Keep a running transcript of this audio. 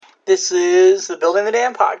This is the Building the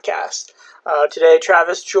Dam podcast. Today,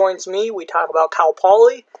 Travis joins me. We talk about Cal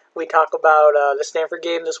Poly. We talk about the Stanford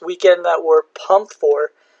game this weekend that we're pumped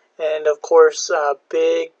for. And, of course,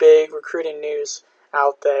 big recruiting news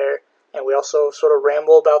out there. And we also sort of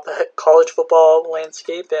ramble about the college football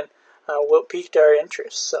landscape and what piqued our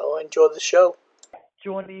interest. So enjoy the show.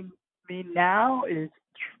 Joining me now is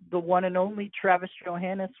the one and only Travis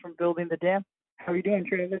Johannes from Building the Dam. How are you doing,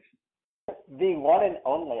 Travis? The one and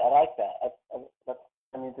only. I like that.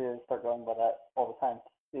 I need to start going by that all the time.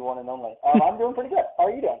 The one and only. I'm doing pretty good. How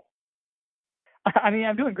are you doing?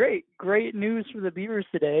 I'm doing great. Great news for the Beavers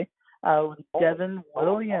today with Devin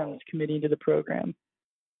Williams committing to the program.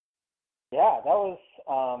 Yeah, that was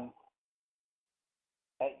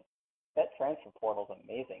that transfer portal's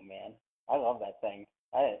amazing, man. I love that thing.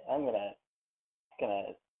 I'm gonna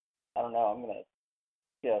I don't know.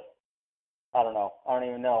 I don't know. I don't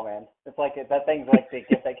even know, man. It's like that thing's like the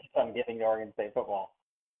gift that keeps on giving to Oregon State football.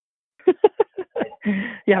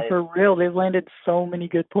 Yeah, for real. They've landed so many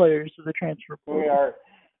good players to the transfer portal.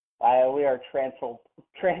 We are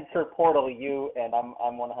transfer portal you, and I'm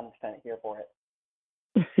 100% here for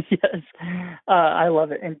it. Yes, I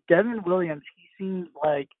love it. And Devin Williams, he seems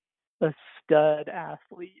like a stud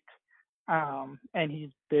athlete, and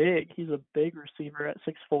he's big. He's a big receiver at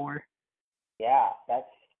 6'4". Yeah, that's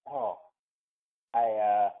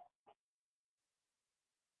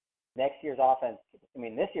next year's offense. I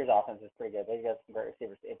mean, this year's offense is pretty good. They've got some great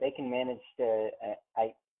receivers. If they can manage to,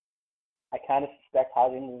 I kind of suspect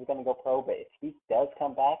Hodgins is going to go pro, but if he does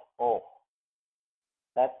come back,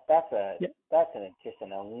 that's just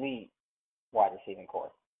an elite wide receiving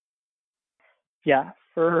core. Yeah,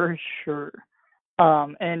 for sure.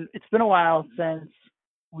 And it's been a while since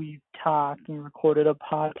we've talked and recorded a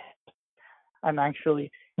podcast. I'm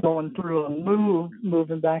actually going through a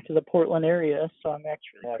moving back to the Portland area, so I'm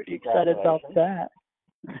actually pretty excited about that.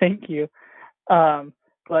 Thank you.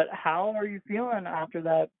 But how are you feeling after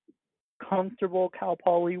that comfortable Cal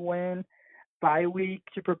Poly win, bye week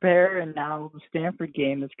to prepare, and now the Stanford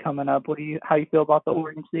game is coming up? How you feel about the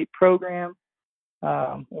Oregon State program?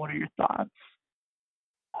 What are your thoughts?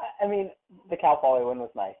 I mean, the Cal Poly win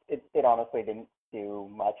was nice. It honestly didn't do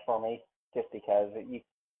much for me, just because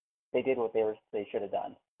they did what they should have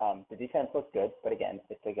done. The defense looked good, but again,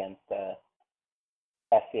 it's against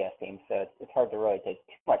FCS team, so it's hard to really take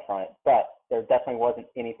too much from it. But there definitely wasn't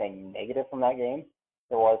anything negative from that game.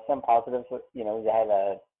 There was some positives. You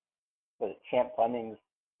had Champ Fleming's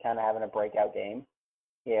kind of having a breakout game.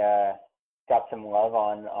 Yeah, got some love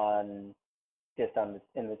in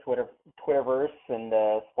the Twitterverse and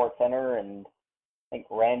the Sports Center, and I think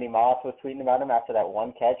Randy Moss was tweeting about him after that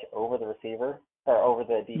one catch over the receiver or over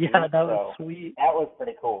the DB. Yeah, that was sweet. That was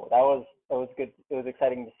pretty cool. That was good. It was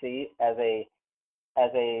exciting to see as a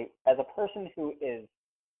person who is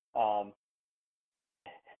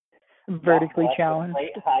vertically challenged.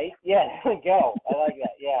 Great height. Yeah, there we go. I like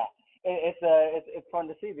that. Yeah, it's fun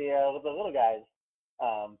to see the little guys.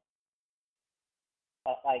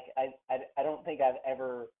 I don't think I've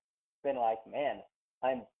ever been like, man,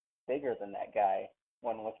 I'm bigger than that guy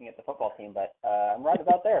when looking at the football team, but I'm right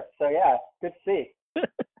about there. So yeah, good to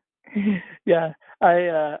see. Yeah,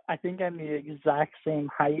 I think I'm the exact same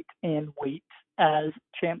height and weight as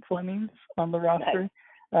Champ Fleming's on the roster.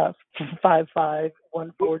 Nice. 5'5",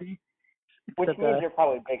 140. Which means you're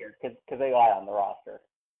probably bigger because they lie on the roster.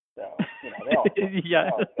 So they all yeah.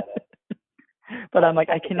 But I'm like,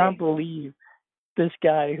 I cannot believe this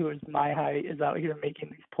guy who is my height is out here making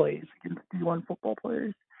these plays against D1 football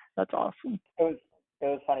players. That's awesome. It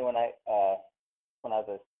was funny when I was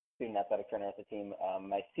a student athletic trainer at the team.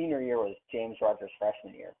 My senior year was James Rogers'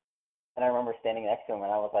 freshman year, and I remember standing next to him,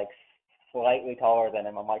 and I was like slightly taller than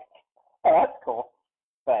him. I'm like, oh, that's cool.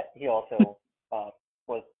 But he also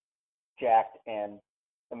was jacked and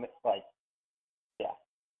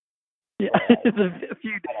yeah. It's a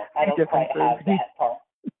few I don't quite differences. have that part.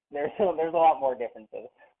 There's a lot more differences,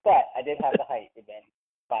 but I did have the height advantage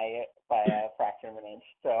by a fraction of an inch.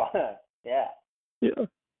 So yeah.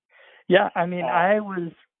 Yeah. I mean, I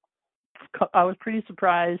was pretty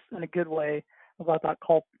surprised in a good way about that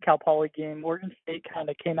Cal Poly game. Oregon State kind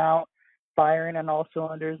of came out firing on all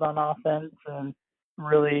cylinders on offense and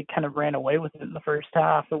really kind of ran away with it in the first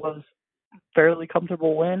half. It was a fairly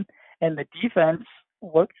comfortable win, and the defense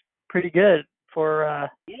looked pretty good for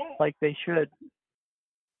like they should.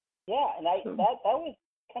 Yeah, and that was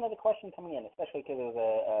kind of the question coming in, especially because it was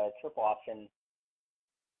a triple option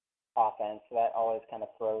offense, so that always kind of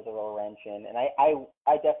throws a little wrench in. And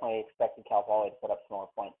I definitely expected Cal Poly to put up some more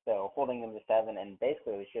points. So holding them to 7, and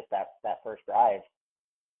basically it was just that first drive.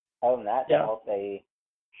 Other than that, they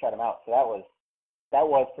shut them out. So that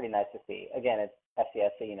was pretty nice to see. Again, it's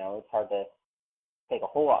FCS, so it's hard to take a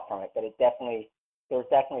whole lot from it, but there was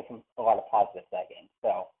definitely a lot of positives that game.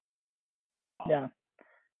 So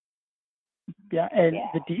yeah, and yeah.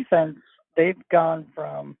 the defense, they've gone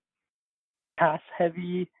from pass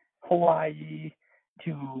heavy Hawaii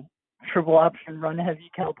to triple option run heavy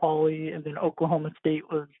Cal Poly, and then Oklahoma State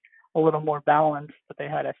was a little more balanced, but they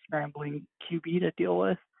had a scrambling QB to deal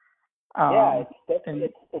with. Yeah, it's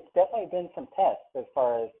definitely been some tests as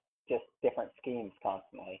far as just different schemes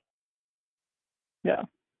constantly. Yeah.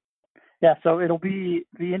 So it'll be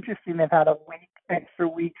interesting. They've had extra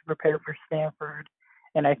week to prepare for Stanford,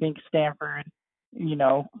 and I think Stanford,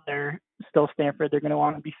 they're still Stanford. They're going to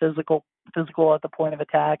want to be physical at the point of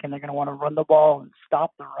attack, and they're going to want to run the ball and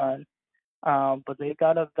stop the run. But they've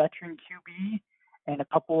got a veteran QB and a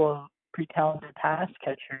couple of pretty talented pass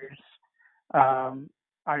catchers.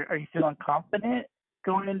 Are you feeling confident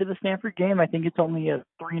going into the Stanford game? I think it's only a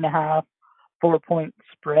 3.5, 4-point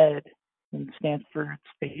spread in Stanford's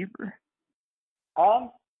favor. I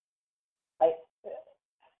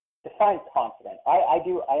define confident.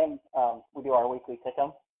 We do our weekly pick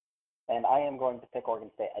 'em, and I am going to pick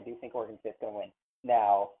Oregon State. I do think Oregon State's going to win.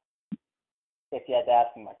 Now, if you had to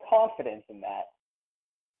ask me my confidence in that,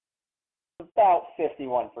 it's about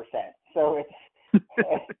 51%. So it's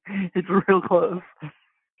it's real close.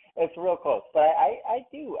 It's real close, but I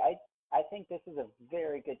think this is a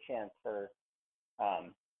very good chance for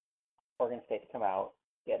Oregon State to come out,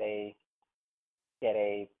 get a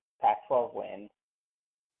Pac-12 win,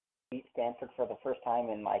 beat Stanford for the first time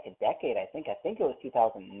in like a decade. I think it was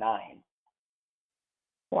 2009.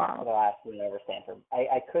 Wow. For the last win over Stanford.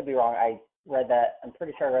 I could be wrong. I read that. I'm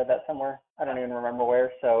pretty sure I read that somewhere. I don't even remember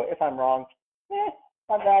where. So if I'm wrong,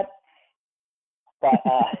 I'm bad. But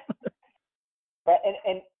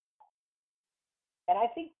and I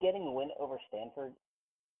think getting a win over Stanford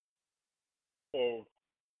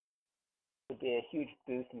would be a huge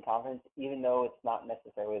boost in confidence, even though it's not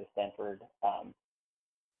necessarily the Stanford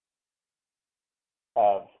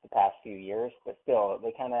of the past few years. But still,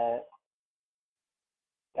 they kind of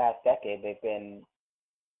past decade they've been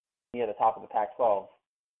near the top of the Pac-12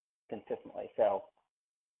 consistently. So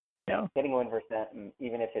getting a win versus them,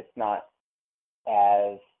 even if it's not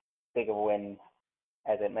as big of a win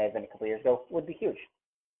as it may have been a couple years ago, would be huge.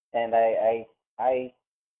 And I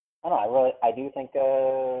don't know. I do think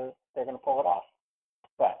they're going to pull it off,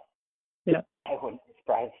 but I wouldn't be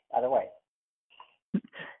surprised either way.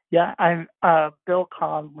 Yeah, I'm Bill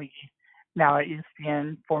Conley, now at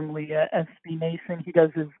ESPN, formerly at SB Nation. He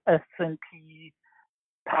does his S&P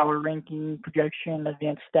power ranking projection,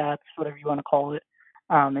 advanced stats, whatever you want to call it.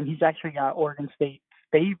 And he's actually got Oregon State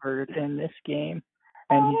favored in this game,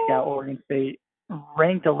 and he's got Oregon State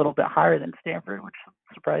ranked a little bit higher than Stanford, which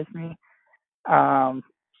surprised me.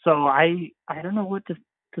 So I don't know what to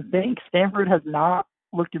think. Stanford has not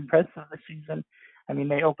looked impressive this season. I mean,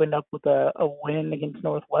 they opened up with a win against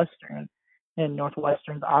Northwestern, and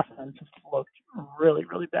Northwestern's offense has looked really,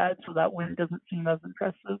 really bad, so that win doesn't seem as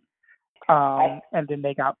impressive. And then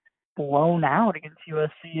they got blown out against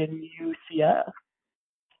USC and UCF.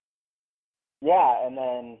 Yeah, and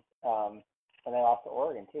then they lost to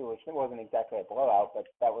Oregon too, which wasn't exactly a blowout, but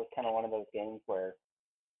that was kind of one of those games where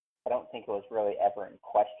I don't think it was really ever in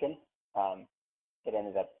question. It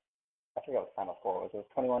ended up, I forget what the final score was. It was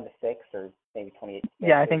 21-6 or maybe 28-6.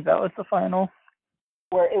 Yeah, I think that was the final.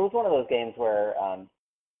 Where it was one of those games where I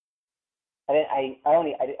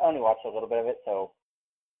only watched a little bit of it, so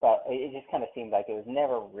but it just kind of seemed like it was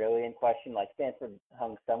never really in question. Like Stanford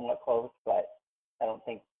hung somewhat close, but I don't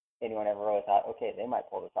think anyone ever really thought, okay, they might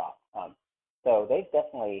pull this off. So they've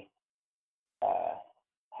definitely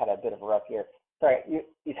had a bit of a rough year. Sorry, you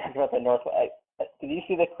talked about the Northwest. Did you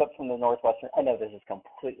see the clip from the Northwestern? I know this is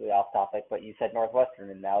completely off topic, but you said Northwestern,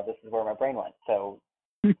 and now this is where my brain went. So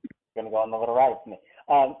you're going to go on the little ride with me.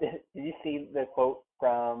 Did you see the quote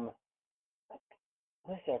from,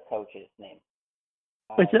 what's their coach's name?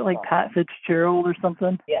 Is it like Pat Fitzgerald or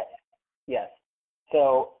something? Yes.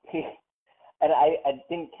 So and I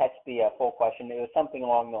didn't catch the full question. It was something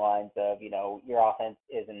along the lines of, your offense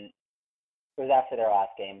isn't, it was after their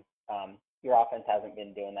last game. Your offense hasn't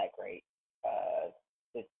been doing that great.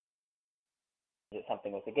 Is it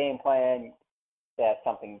something with the game plan? That's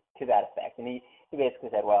something to that effect. And he basically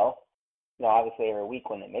said, well, obviously every week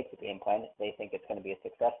when they make the game plan, they think it's going to be a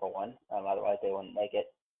successful one. Otherwise they wouldn't make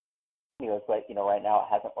it. He goes, but, right now it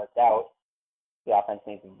hasn't worked out. The offense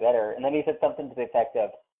needs to be better. And then he said something to the effect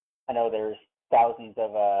of, I know there's thousands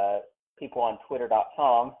of people on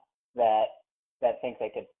Twitter.com that think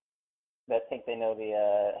they know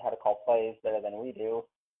the how to call plays better than we do.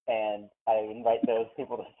 and I invite those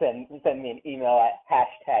people to send me an email at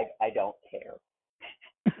 #IDon'tCare.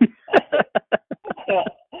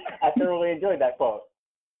 I thoroughly enjoyed that quote.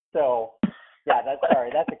 So, yeah,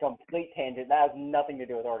 that's a complete tangent. That has nothing to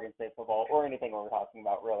do with Oregon State football or anything we're talking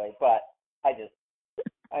about, really. But I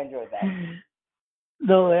enjoyed that.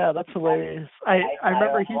 No, yeah, that's hilarious. I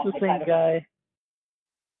remember he's the same guy.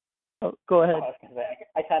 Oh, go ahead.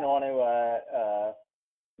 I kind of want to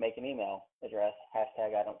make an email address,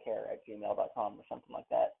 #IDon'tCare@gmail.com or something like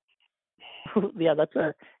that. Yeah, that's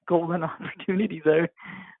a golden opportunity there.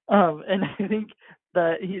 And I think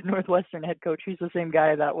that he's Northwestern head coach. He's the same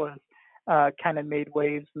guy that was kind of made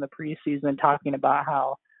waves in the preseason talking about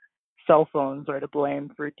how cell phones are to blame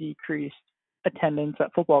for decreased attendance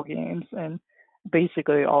at football games, and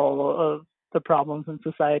basically all of the problems in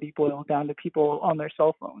society boil down to people on their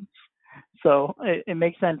cell phones. So it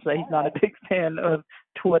makes sense that he's not a big fan of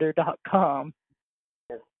Twitter.com.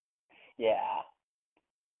 Yeah.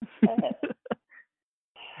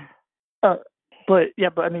 But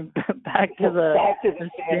I mean, back to the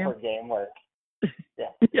Stanford game work.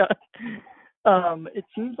 Yeah. Yeah. It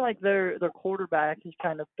seems like their quarterback has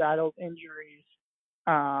kind of battled injuries,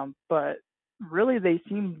 but really they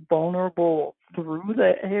seem vulnerable through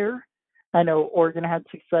the air. I know Oregon had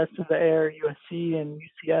success through the air, USC and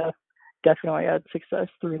UCF definitely had success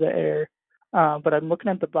through the air. But I'm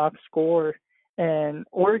looking at the box score, and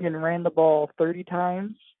Oregon ran the ball 30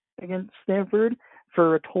 times against Stanford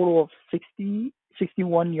for a total of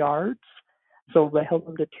 61 yards. So they held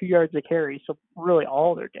them to 2 yards a carry. So really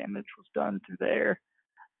all their damage was done through the air,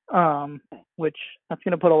 which that's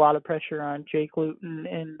going to put a lot of pressure on Jake Luton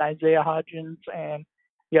and Isaiah Hodgins and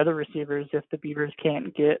the other receivers if the Beavers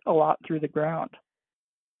can't get a lot through the ground.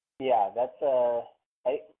 Yeah, that's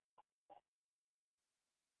I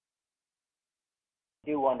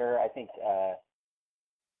do wonder. I think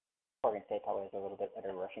Oregon State probably has a little bit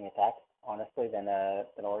better rushing attack, honestly, than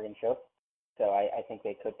Oregon showed. So I think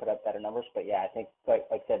they could put up better numbers. But yeah, I think like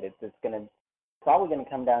I said, it's probably gonna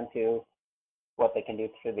come down to what they can do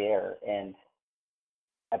through the air. And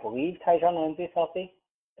I believe Tyjon Lindsey's healthy.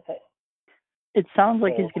 It sounds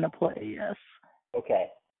like he's gonna play. Yes.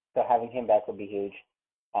 Okay, so having him back would be huge.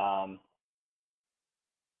 I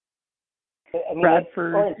mean,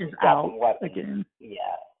 Bradford is out again.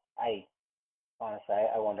 Yeah, I honestly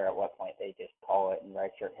I wonder at what point they just call it and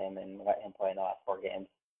redshirt him and let him play in the last 4 games.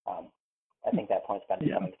 I think that point's got to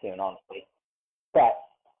be coming soon, honestly. But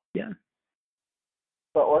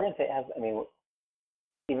Oregon State has, I mean,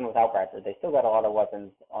 even without Bradford, they still got a lot of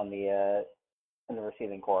weapons on the in the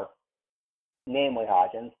receiving core, namely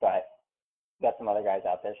Hodgins, but got some other guys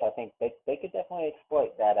out there. So I think they could definitely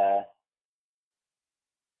exploit that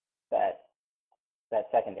that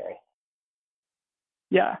secondary.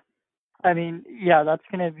 Yeah. I mean, yeah, that's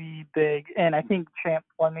going to be big. And I think Champ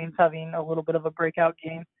Fleming's having a little bit of a breakout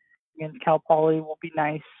game against Cal Poly will be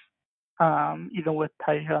nice, even with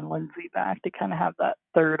Tyjon Lindsey back, to kind of have that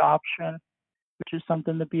third option, which is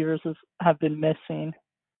something the Beavers have been missing.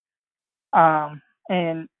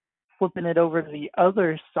 And flipping it over to the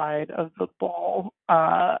other side of the ball,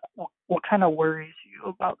 what kind of worries you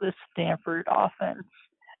about this Stanford offense?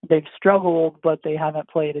 They've struggled, but they haven't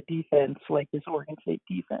played a defense like this Oregon State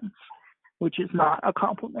defense, which is not a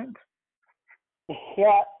compliment.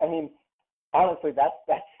 Yeah, I mean, honestly, that's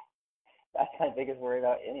my biggest worry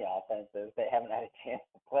about any offense is they haven't had a chance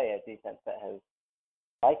to play a defense that has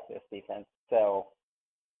like this defense. So,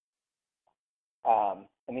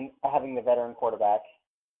 I mean, having the veteran quarterback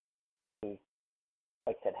who,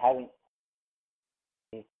 like I said,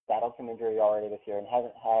 he's battled some injury already this year and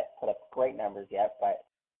hasn't put up great numbers yet, but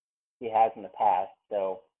he has in the past.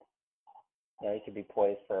 So, you know, he could be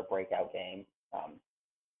poised for a breakout game.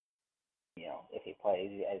 You know, if he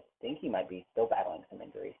plays, I think he might be still battling some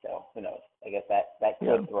injuries. So who knows? I guess that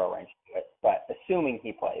could throw a wrench to it. But assuming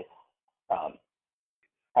he plays,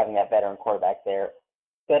 having that veteran quarterback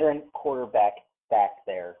back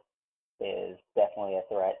there is definitely a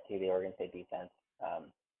threat to the Oregon State defense.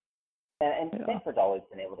 And Stanford's always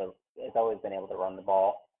been able to run the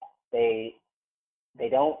ball. They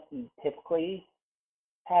don't typically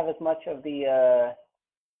have as much of the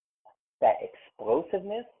that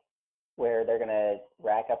explosiveness where they're going to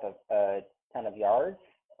rack up a ton of yards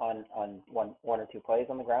on one or two plays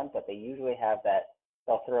on the ground, but they usually have that.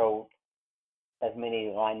 They'll throw as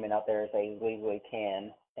many linemen out there as they legally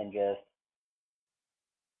can and just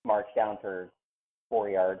march down for 4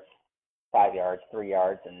 yards, 5 yards, 3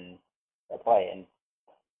 yards, and a play. And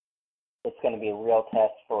it's going to be a real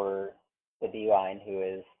test for the D-line, who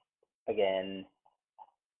is, again,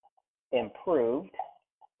 improved,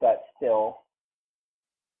 but still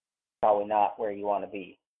probably not where you want to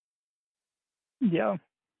be. Yeah.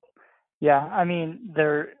 Yeah, I mean,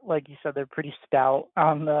 they're, like you said, they're pretty stout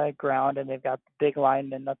on the ground, and they've got the big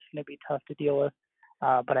line, and that's going to be tough to deal with.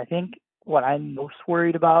 But I think what I'm most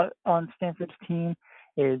worried about on Stanford's team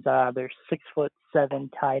is their 6'7"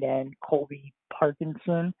 tight end, Colby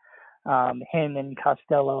Parkinson. Him and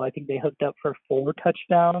Costello, I think they hooked up for 4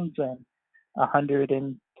 touchdowns and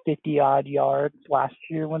 150-odd yards last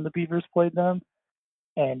year when the Beavers played them.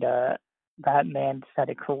 And that man just had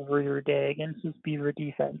a career day against this Beaver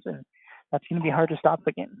defense, and that's going to be hard to stop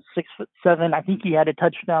again. 6'7". I think he had a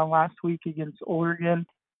touchdown last week against Oregon.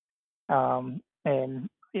 And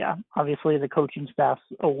yeah, obviously the coaching staff's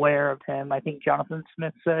aware of him. I think Jonathan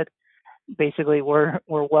Smith said basically we're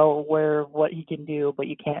well aware of what he can do, but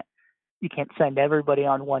you can't send everybody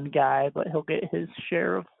on one guy, but he'll get his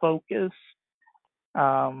share of focus.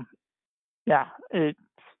 Yeah,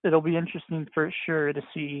 it'll be interesting for sure to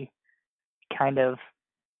see kind of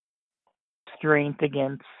strength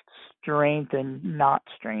against strength and not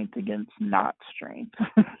strength against not strength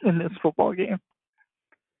in this football game.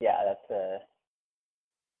 Yeah,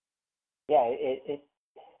 it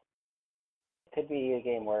could be a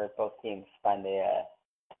game where both teams find the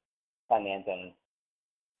end zone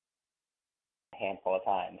a handful of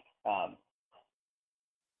times. I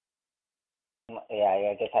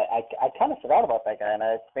guess I kind of forgot about that guy,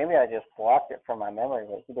 and maybe I just blocked it from my memory,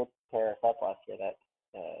 but he did tear us up last year, that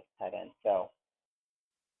tight end. So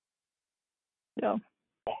yeah,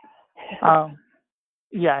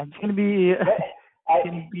 yeah, it's gonna be.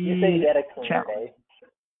 You say he had a career day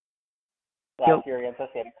last year against us.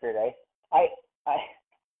 He had a career day.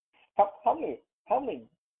 How many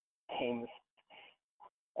games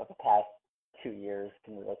of the past 2 years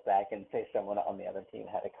can we look back and say someone on the other team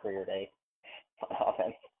had a career day on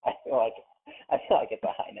offense? I feel like it's a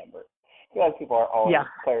high number. I feel like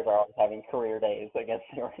players are always having career days against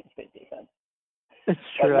the Oregon State defense. It's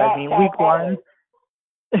true. I mean, week one,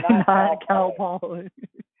 not Cal Poly.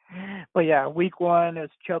 But yeah, week one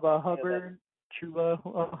is Chuba Hubbard,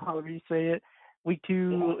 however you say it. Week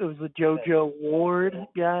 2, it was the JoJo Ward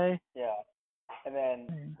guy. Yeah. And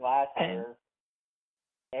then last year,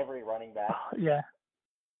 every running back.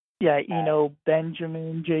 Yeah,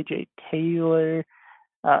 Benjamin, J.J. Taylor.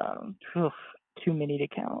 Too many to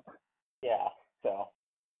count. Yeah, so.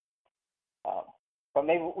 But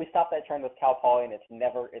maybe we stop that trend with Cal Poly, and it's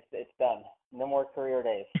done. No more career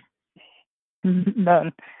days.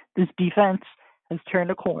 None. This defense has turned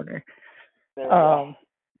a corner. Yeah,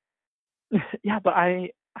 but I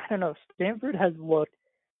don't know. Stanford has looked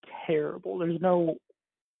terrible. There's no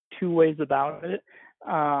two ways about it.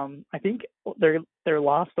 I think their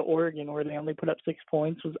loss to Oregon, where they only put up 6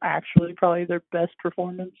 points, was actually probably their best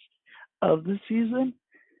performance of the season.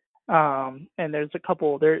 And there's a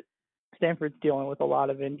couple. Stanford's dealing with a lot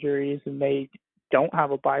of injuries, and they don't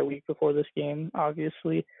have a bye week before this game,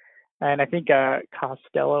 obviously. And I think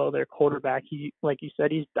Costello, their quarterback, he, like you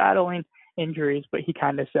said, he's battling injuries, but he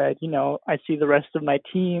kind of said, I see the rest of my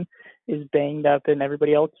team is banged up and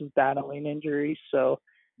everybody else is battling injuries. So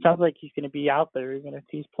it sounds like he's going to be out there, even if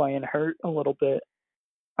he's playing hurt a little bit.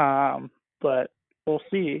 But we'll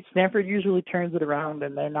see. Stanford usually turns it around,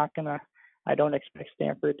 and they're not going to – I don't expect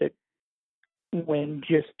Stanford to win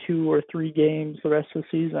just 2 or 3 games the rest of the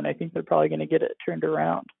season. I think they're probably going to get it turned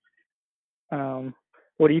around.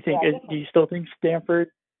 What do you think? Do you still think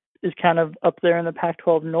Stanford is kind of up there in the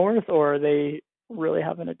Pac-12 North, or are they really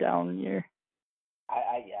having a down year?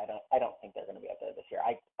 I don't think they're going to be up there this year.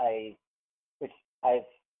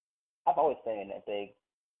 I've always been a big,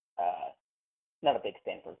 not a big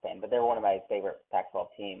Stanford fan, but they're one of my favorite Pac-12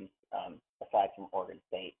 teams, aside from Oregon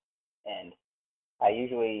State. And I've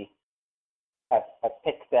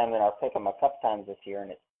picked them, and I'll pick them a couple times this year,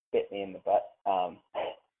 and it's bit me in the butt.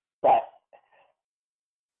 But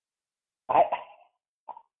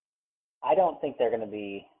I don't think they're going to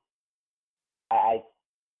be. I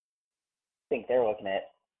think they're looking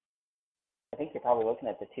at. I think you're probably looking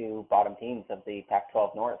at the 2 bottom teams of the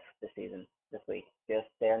Pac-12 North this week. Just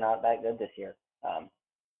they're not that good this year.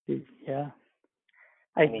 Yeah.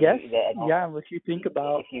 I guess. If you think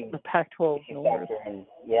about the Pac-12 North.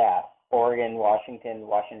 Oregon, Washington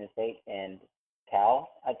State, and Cal.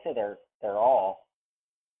 I'd say they're all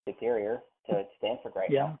superior to Stanford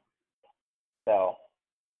right now. So,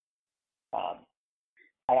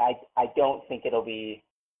 I don't think it'll be,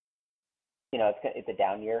 it's a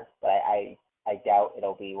down year, but I doubt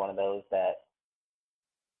it'll be one of those that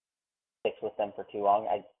sticks with them for too long.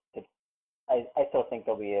 I still think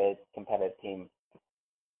they'll be a competitive team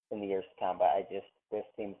in the years to come, but this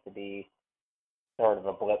seems to be sort of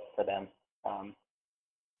a blip for them.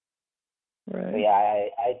 But Right. yeah,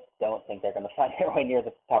 I don't think they're going to find their way near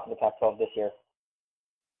the top of the Pac-12 this year.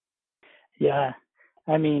 Yeah.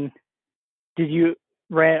 I mean, did you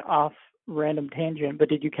ran off random tangent, but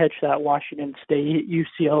did you catch that Washington State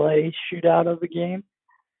UCLA shootout of the game?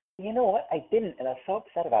 You know what? I didn't, and I was so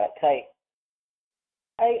upset about it. 'Cause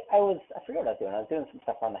I forget what I was doing. I was doing some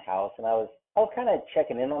stuff around the house, and I was kind of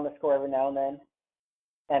checking in on the score every now and then.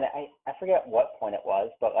 And I forget what point it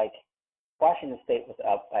was, but like Washington State was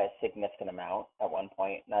up by a significant amount at one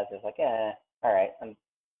point, and I was just like, all right, I'm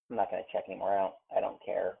not gonna check anymore. I don't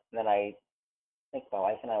care. And then I think my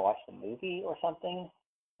wife and I watched a movie or something,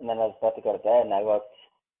 and then I was about to go to bed, and I looked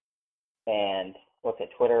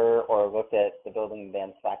at Twitter or looked at the Building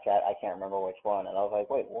Band Slack chat. I can't remember which one, and I was like,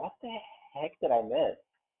 wait, what the heck did I miss?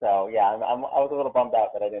 So yeah, I was a little bummed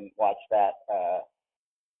out that I didn't watch that.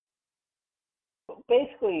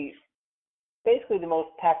 Basically the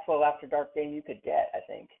most Pac-12 after dark game you could get, I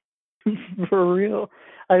think. For real.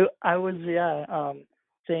 I was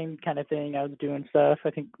same kind of thing. I was doing stuff.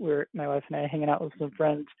 I think my wife and I hanging out with some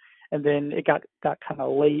friends, and then it got kind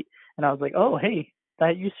of late, and I was like, oh hey,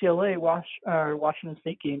 that UCLA Washington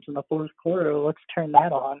State game's in the fourth quarter. Let's turn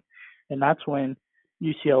that on, and that's when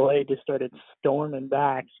UCLA just started storming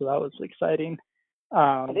back. So that was exciting.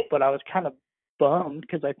 But I was kind of bummed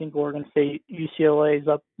because I think Oregon State UCLA is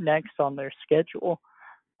up next on their schedule.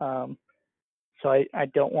 So I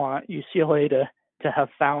don't want UCLA to have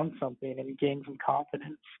found something and gain some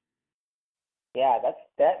confidence. Yeah,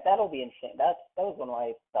 that'll be interesting. That was one of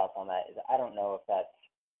my thoughts on that. Is I don't know if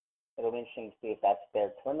it'll be interesting to see if that's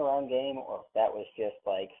their turnaround game or if that was just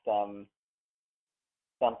like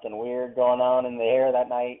something weird going on in the air that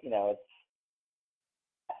night.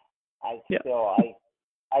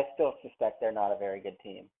 I still suspect they're not a very good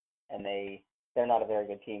team, and they're not a very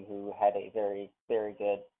good team who had a very, very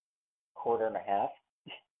good quarter and a half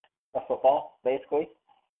of football, basically.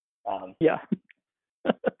 Yeah.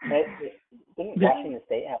 Didn't Washington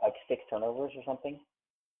State have like 6 turnovers or something?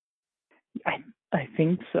 I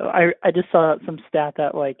think so. I just saw some stat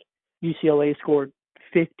that like UCLA scored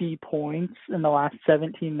 50 points in the last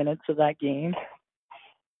 17 minutes of that game.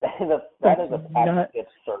 that is absolutely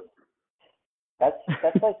absurd. That's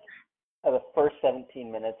like the first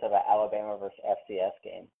 17 minutes of an Alabama versus FCS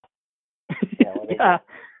game. Yeah.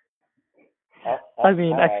 I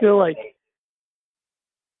mean, I feel like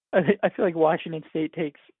Washington State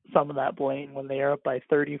takes some of that blame when they are up by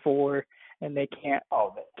 34 and they can't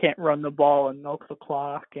run the ball and milk the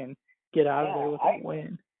clock and get out of there with a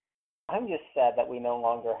win. I'm just sad that we no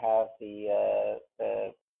longer have the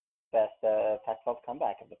best Pac-12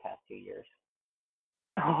 comeback of the past 2 years.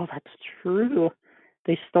 Oh, that's true.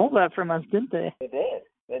 They stole that from us, didn't they? They did.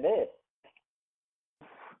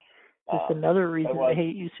 Just another reason to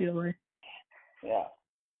hate UCLA. Yeah.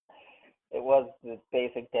 It was the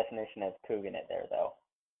basic definition of couging it there, though.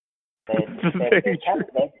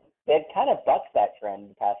 They'd kind of bucked that trend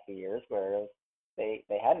the past few years where they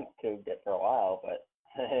hadn't couged it for a while, but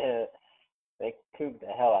they couged the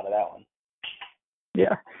hell out of that one.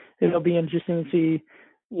 Yeah. It'll be interesting to see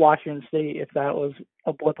Washington State if that was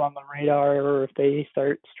a blip on the radar or if they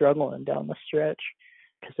start struggling down the stretch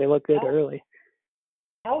because they look good early.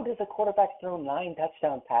 How does a quarterback throw 9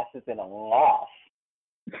 touchdown passes in a loss?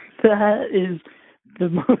 That is the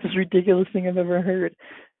most ridiculous thing I've ever heard.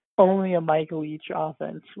 Only a Mike Leach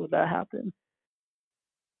offense would that happen.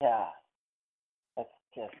 Yeah. That's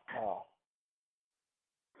just,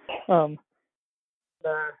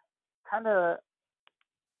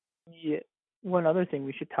 one other thing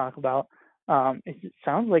we should talk about is it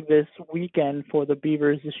sounds like this weekend for the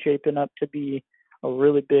Beavers is shaping up to be a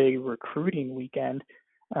really big recruiting weekend.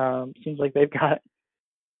 Seems like they've got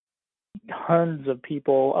tons of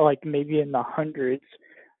people, like maybe in the hundreds,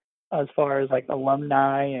 as far as like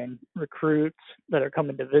alumni and recruits that are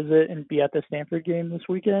coming to visit and be at the Stanford game this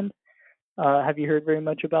weekend. Have you heard very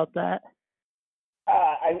much about that?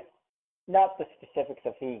 I not the specifics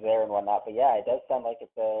of who's there and whatnot, but yeah, it does sound like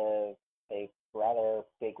it's a rather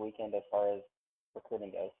big weekend as far as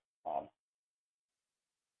recruiting goes.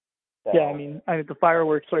 Yeah, I mean, the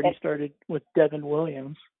fireworks already started with Devin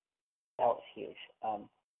Williams. That was huge.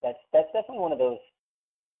 That's definitely one of those.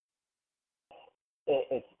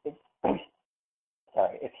 It's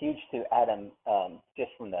sorry, it's huge to Adam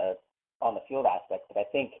just from the on the field aspect, but I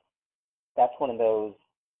think that's one of those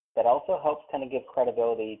that also helps kind of give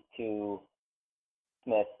credibility to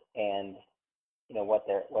Smith and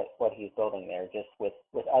what he's building there, just with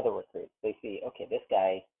other recruits. They see, okay, this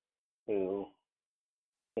guy who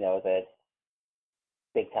is a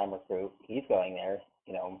big time recruit, he's going there.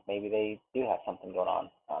 Maybe they do have something going on,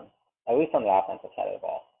 at least on the offensive side of the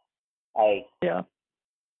ball. Yeah.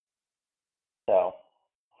 So,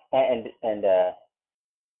 and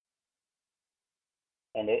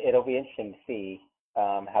it'll be interesting to see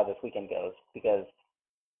how this weekend goes, because,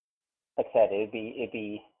 like I said, it'd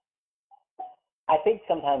be. I think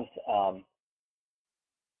sometimes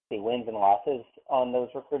the wins and losses on those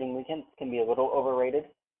recruiting weekends can be a little overrated,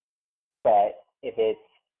 but if it's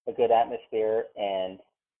a good atmosphere, and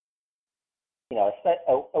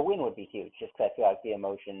a win would be huge, just because I feel like the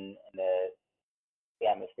emotion and the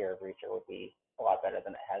atmosphere of Reacher would be a lot better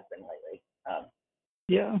than it has been lately.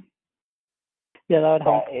 Yeah. Yeah, that would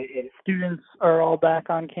help. It, Students are all back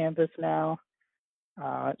on campus now.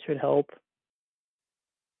 It should help.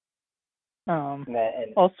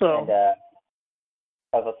 Also,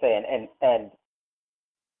 I was saying, and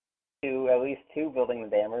at least two building the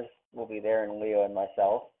Dammers will be there, and Leo and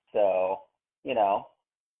myself. So, Yeah.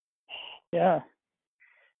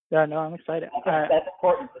 Yeah, no, I'm excited. That's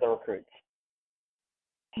important for the recruits.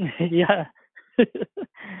 Yeah.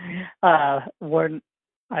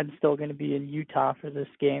 I'm still going to be in Utah for this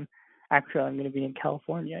game. Actually, I'm going to be in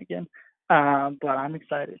California again. But I'm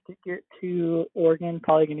excited to get to Oregon.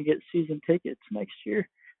 Probably going to get season tickets next year,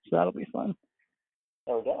 so that'll be fun.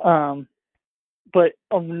 There we go. But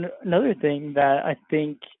another thing that I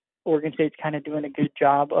think Oregon State's kind of doing a good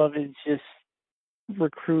job of is just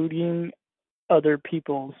recruiting other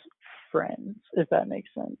people's friends, if that makes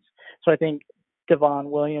sense. So I think Devon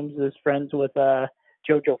Williams is friends with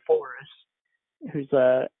JoJo Forrest, who's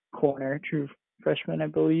a corner, true freshman, I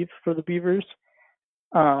believe, for the Beavers.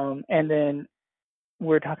 And then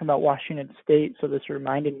we're talking about Washington State, so this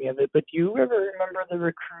reminded me of it. But do you ever remember the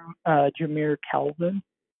recruit, Jameer Calvin?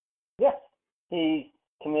 Yeah. He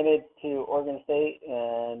committed to Oregon State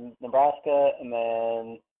and Nebraska, and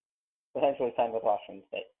then potentially signed with Washington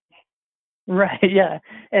State. Right, yeah.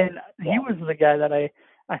 And he was the guy that I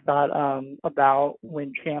thought about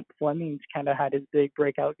when Champ Flemings kind of had his big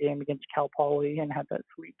breakout game against Cal Poly and had that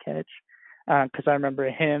sweet catch. Because I remember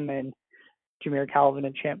him and Jameer Calvin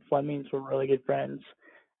and Champ Flemings were really good friends.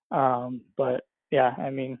 But yeah, I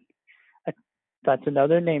mean, that's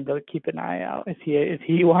another name to keep an eye out if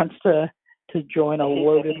he wants to join a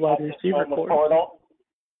loaded wide receiver corps.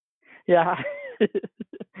 Yeah,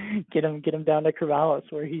 get him down to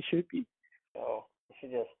Corvallis where he should be. So you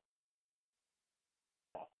should just.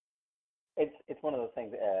 It's one of those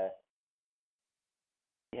things. A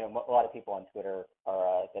lot of people on Twitter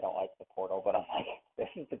are they don't like the portal, but I'm like, this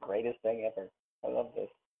is the greatest thing ever. I love this.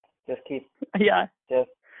 Just keep. Yeah. Just.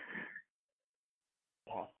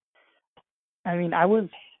 Yeah. I mean, I was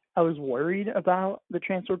worried about the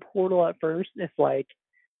transfer portal at first. If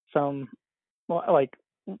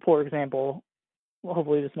for example,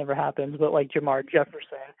 hopefully this never happens, but like Jamar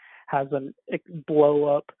Jefferson has a blow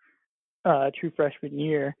up true freshman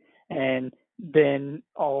year, and then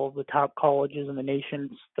all the top colleges in the nation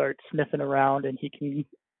start sniffing around, and he can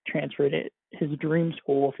transfer to his dream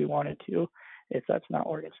school if he wanted to, if that's not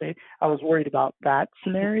Oregon State. I was worried about that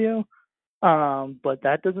scenario, but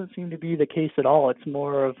that doesn't seem to be the case at all. It's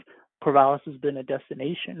more of Corvallis has been a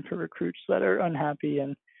destination for recruits that are unhappy,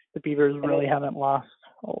 and the Beavers really haven't lost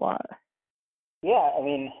a lot. Yeah, I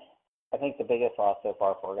mean, I think the biggest loss so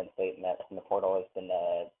far for Oregon State in the portal has been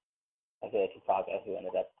Isaiah Tufaga, who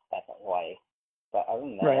ended up back at Hawaii. But other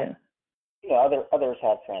than that, right. Others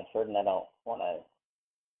have transferred, and I don't want to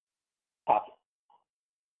talk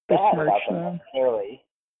bad about them necessarily.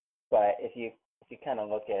 But if you kind of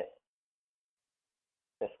look at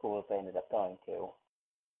the schools they ended up going to,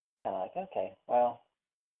 kind of like, okay, well,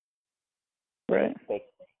 right.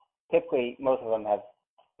 Typically, most of them have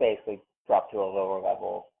basically dropped to a lower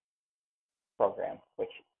level program,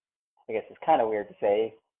 which I guess is kind of weird to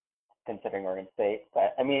say considering Oregon State,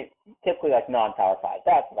 but I mean, typically like non-Power 5.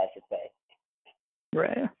 That's what I should say.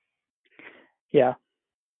 Right. Yeah.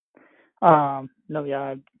 No,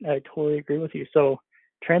 yeah, I totally agree with you. So,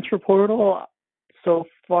 transfer portal, so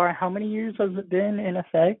far, how many years has it been in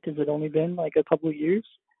effect? Has it only been like a couple of years?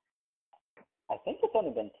 I think it's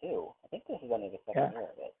only been 2. I think this is only the second year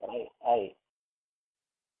of it. But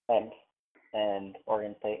and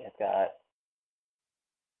Oregon State has got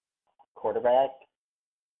quarterback,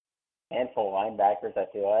 handful of linebackers, I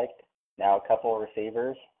feel like. Now a couple of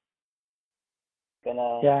receivers.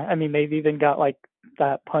 Yeah, I mean, they've even got like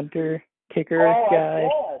that punter, kicker guy.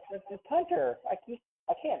 Yeah, the punter. I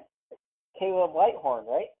can't. Caleb Lighthorn,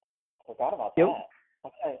 right? I forgot about that.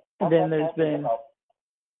 Okay. And then there's been,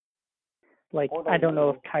 I don't know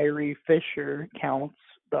if Kyrie Fisher counts,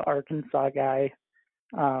 the Arkansas guy,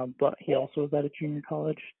 but he also was at a junior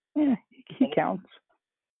college. Yeah, he counts.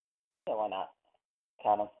 Yeah, why not?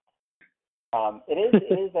 Count him. It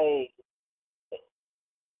is a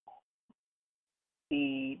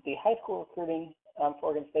the high school recruiting for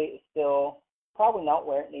Oregon State is still probably not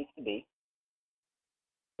where it needs to be,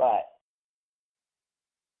 but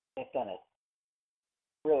they've done a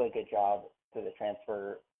really good job for the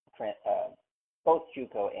both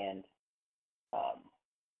JUCO and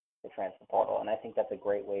the transfer portal, and I think that's a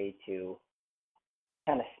great way to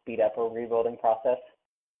kind of speed up a rebuilding process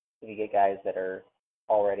if you get guys that are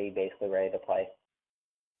already basically ready to play.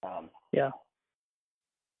 Yeah.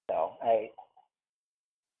 So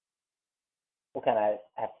we'll kind of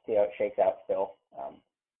have to see how it shakes out still.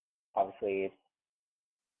 Obviously, it's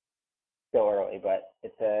still early, but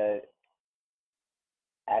it's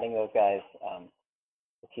adding those guys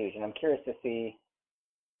is huge, and I'm curious to see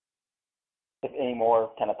if any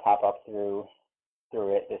more kind of pop up through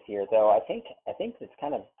it this year. Though I think it's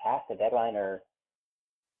kind of past the deadline, or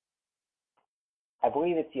I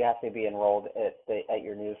believe it's you have to be enrolled at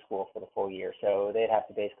your new school for the full year. So they'd have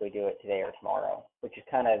to basically do it today or tomorrow, which is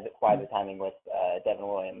kind of why the timing with Devin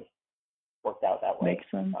Williams worked out that way.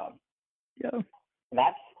 Makes sense. Yeah.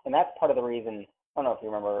 And that's part of the reason. I don't know if you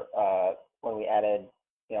remember when we added,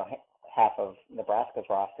 half of Nebraska's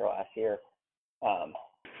roster last year.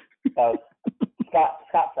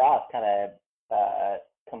 Scott Frost kind of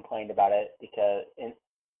complained about it because I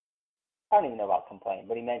don't even know about complain,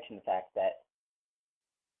 but he mentioned the fact that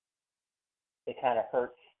it kind of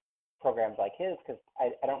hurts programs like his because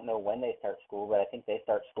I don't know when they start school, but I think they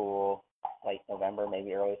start school like November,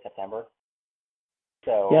 maybe early September.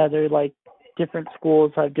 So yeah, they're like different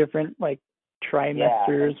schools have different like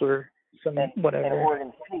trimesters or some whatever. And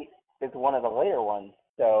Oregon State is one of the later ones.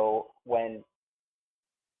 So when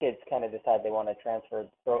kids kind of decide they want to transfer,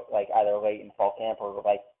 like either late in fall camp or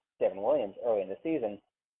like Devin Williams early in the season,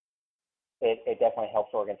 it definitely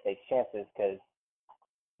helps Oregon State's chances because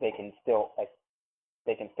they can still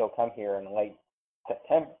come here in late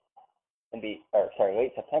September and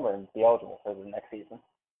late September and be eligible for the next season.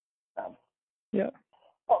 Yeah.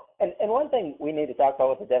 Oh, and one thing we need to talk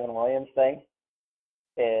about with the Devin Williams thing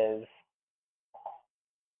is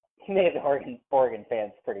he made the Oregon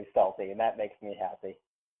fans pretty salty, and that makes me happy.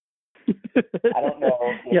 I don't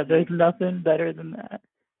know. Yeah, there's nothing better than that.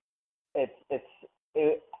 I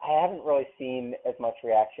haven't really seen as much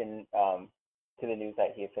reaction to the news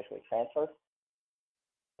that he officially transferred,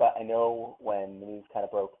 but I know when the news kind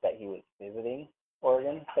of broke that he was visiting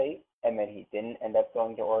Oregon State and then he didn't end up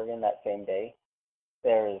going to Oregon that same day,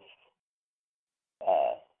 there's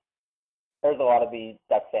a lot of the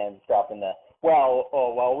Duck fans dropping the we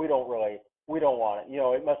don't want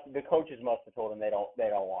it. The coaches must have told him they don't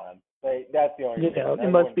want him. That's the only reason. It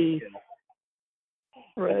must be.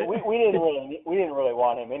 Right. We didn't really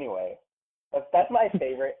want him anyway. That's my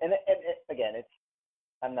favorite. And again, it's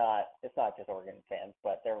not just Oregon fans,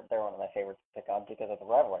 but they're one of my favorites to pick on because of the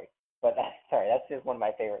rivalry. But that's just one of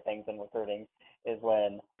my favorite things in recruiting is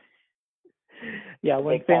when. Yeah,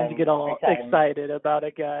 when fans get all excited about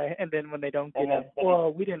a guy, and then when they don't get him,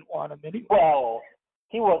 we didn't want him anyway. Well,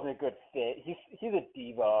 he wasn't a good fit. He's a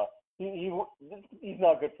diva. He's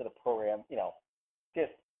not good for the program.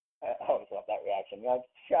 Just I always love that reaction. You're like,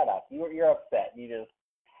 shut up. You're upset. You just.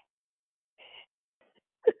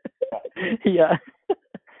 Yeah.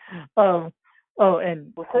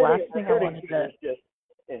 And last thing I wanted to. Is just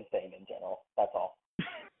insane in general. That's all.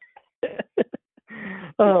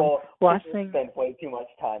 Last thing. Spend way too much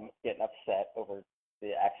time getting upset over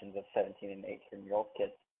the actions of 17 and 18-year-old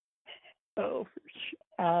kids. Oh,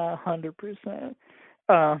 100%.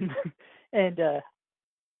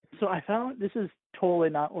 So I found this is totally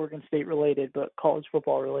not Oregon State related, but college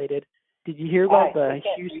football related. Did you hear about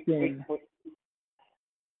Houston?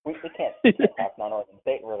 We can't talk non-Oregon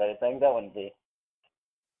State related things. That wouldn't be.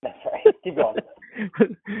 That's right. Keep going.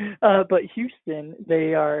 But Houston,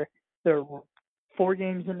 they're 4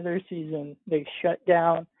 games into their season. They shut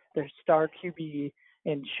down their star QB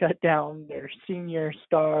and shut down their senior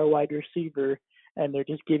star wide receiver, and they're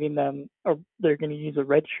just giving them they're going to use a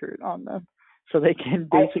red shirt on them so they can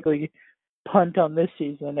basically punt on this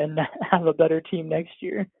season and have a better team next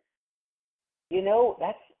year.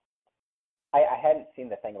 That's I hadn't seen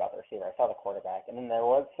the thing about the receiver. I saw the quarterback, and then there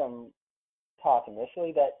was some talk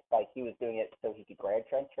initially that like he was doing it so he could grad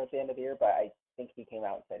transfer at the end of the year, but I think he came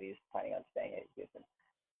out and said he's planning on staying at Houston.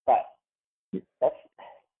 But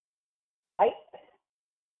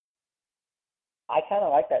I kind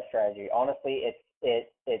of like that strategy. Honestly,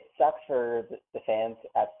 it sucks for the fans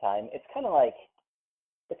at the time. It's kind of like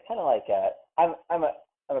I'm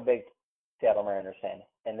a big Seattle Mariners fan,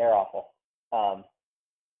 and they're awful.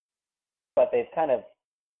 But they've kind of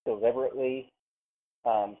deliberately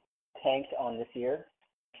tanked on this year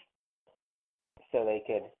so they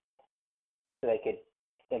could so they could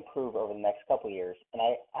improve over the next couple of years. And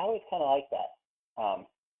I always kind of like that.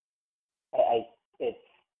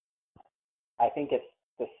 I think it's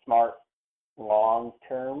the smart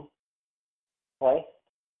long-term play,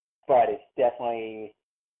 but it's definitely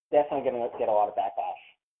going to get a lot of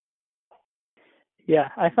backlash. Yeah,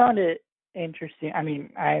 I found it interesting. I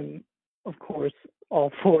mean, I'm of course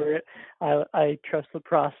all for it. I trust the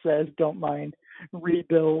process. Don't mind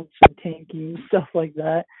rebuilds and tanking stuff like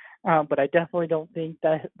that. But I definitely don't think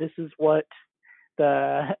that this is what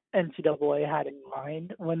the NCAA had in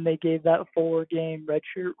mind when they gave that 4-game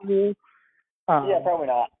redshirt rule. Yeah, probably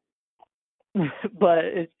not. But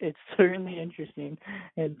it's certainly interesting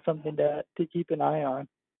and something to keep an eye on.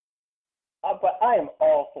 But I am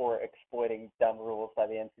all for exploiting dumb rules by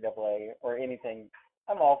the NCAA or anything.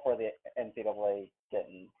 I'm all for the NCAA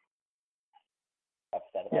getting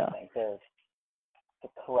upset about things. They're a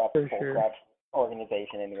corrupt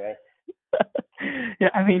organization anyway. Yeah,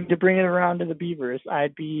 I mean, to bring it around to the Beavers,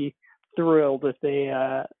 I'd be thrilled if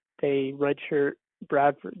they redshirt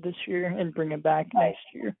Bradford this year and bring him back next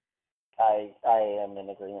year. I am in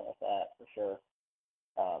agreement with that for sure.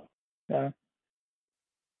 Yeah.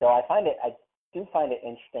 So I do find it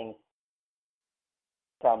interesting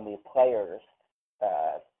from the players'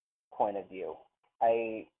 point of view.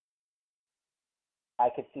 I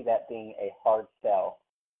could see that being a hard sell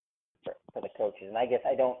for the coaches, and I guess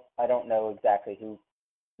I don't know exactly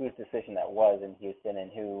whose decision that was in Houston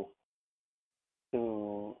and who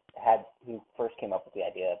first came up with the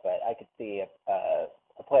idea, but I could see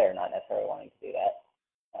a player not necessarily wanting to do that,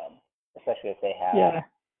 especially if they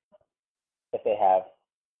have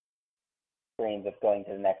dreams of going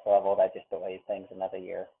to the next level. That just delays things another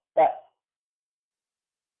year. But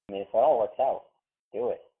I mean, if it all works out, do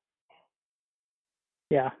it.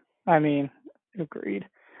 Yeah, I mean, agreed.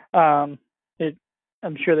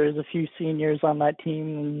 I'm sure there's a few seniors on that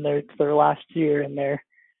team, and it's their last year, and they're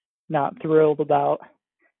not thrilled about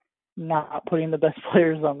not putting the best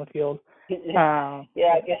players on the field. Yeah,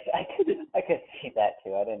 I guess I could see that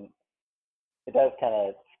too. It does kind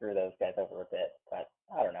of screw those guys over a bit, but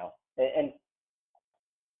I don't know. And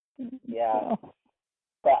yeah,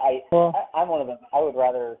 but I'm one of them. I would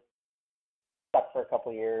rather suck for a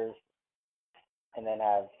couple of years and then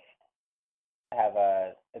have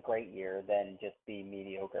a great year than just be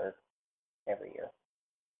mediocre every year.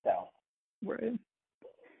 So. Right.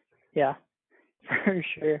 Yeah, for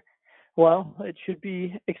sure. Well, it should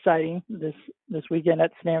be exciting this weekend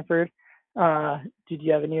at Stanford. Did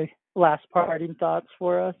you have any last parting thoughts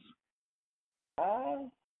for us?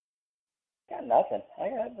 Got nothing. I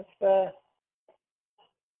got just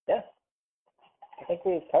yeah. I think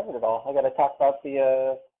we've covered it all. I got to talk about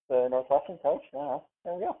the Northwestern coach.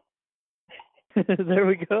 There we go. There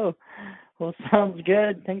we go. Well, sounds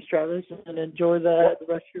good. Thanks, Travis, and enjoy the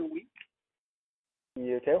rest of your week.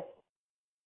 You too.